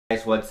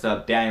Guys, what's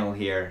up? Daniel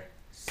here.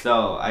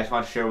 So I just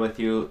want to share with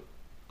you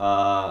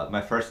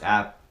my first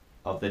app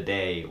of the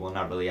day. Well,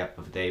 not really app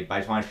of the day, but I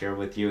just want to share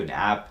with you an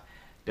app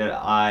that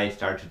I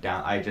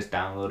just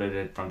downloaded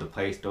it from the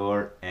Play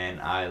Store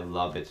and I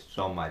love it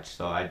so much.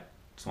 So I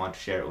just want to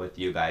share it with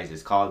you guys.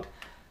 It's called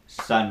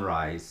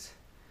Sunrise,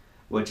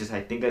 which is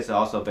I think it's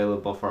also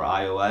available for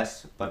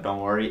iOS, but don't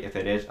worry, if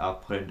it is, I'll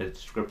put it in the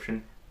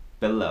description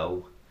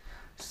below.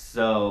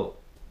 So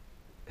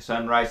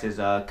Sunrise is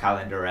a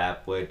calendar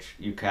app which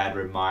you can add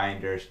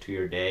reminders to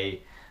your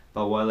day.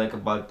 But what I like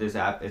about this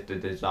app is the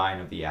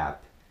design of the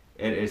app.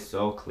 It is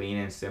so clean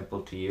and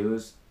simple to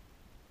use.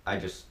 I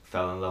just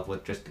fell in love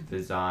with just the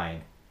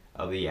design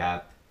of the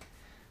app.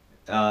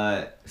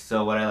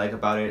 So what I like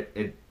about it,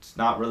 it's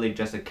not really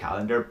just a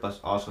calendar, but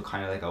it's also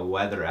kind of like a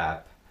weather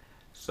app.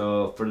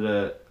 So for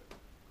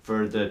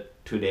the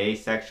today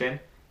section,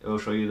 it will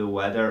show you the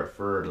weather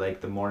for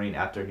like the morning,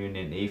 afternoon,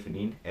 and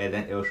evening, and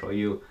then it will show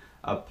you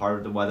a part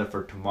of the weather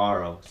for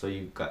tomorrow. So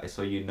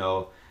you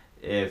know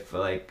if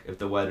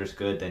the weather's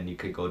good, then you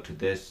could go to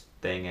this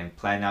thing and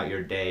plan out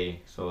your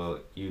day, so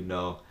you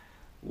know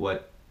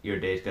what your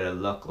day's gonna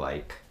look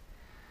like.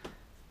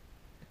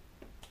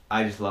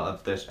 I just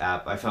love this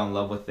app. I fell in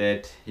love with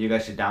it. You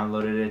guys should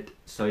download it.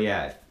 So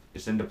yeah,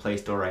 it's in the Play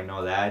Store. I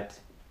know that.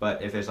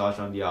 But if it's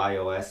also in the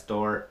iOS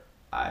store,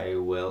 I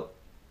will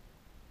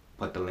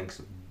put the links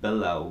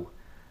below.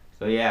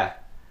 So yeah,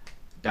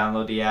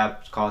 download the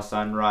app. It's called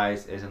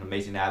Sunrise. It's an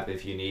amazing app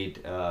if you need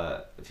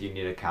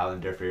a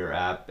calendar for your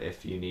app.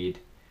 If you need,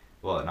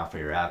 well, not for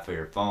your app, for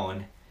your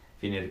phone.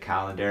 If you need a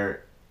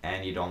calendar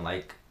and you don't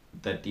like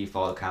the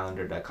default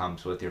calendar that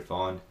comes with your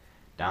phone,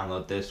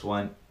 download this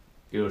one.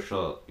 You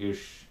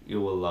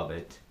will love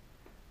it.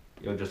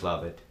 You'll just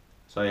love it.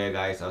 So yeah,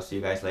 guys, I'll see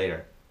you guys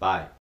later.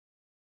 Bye.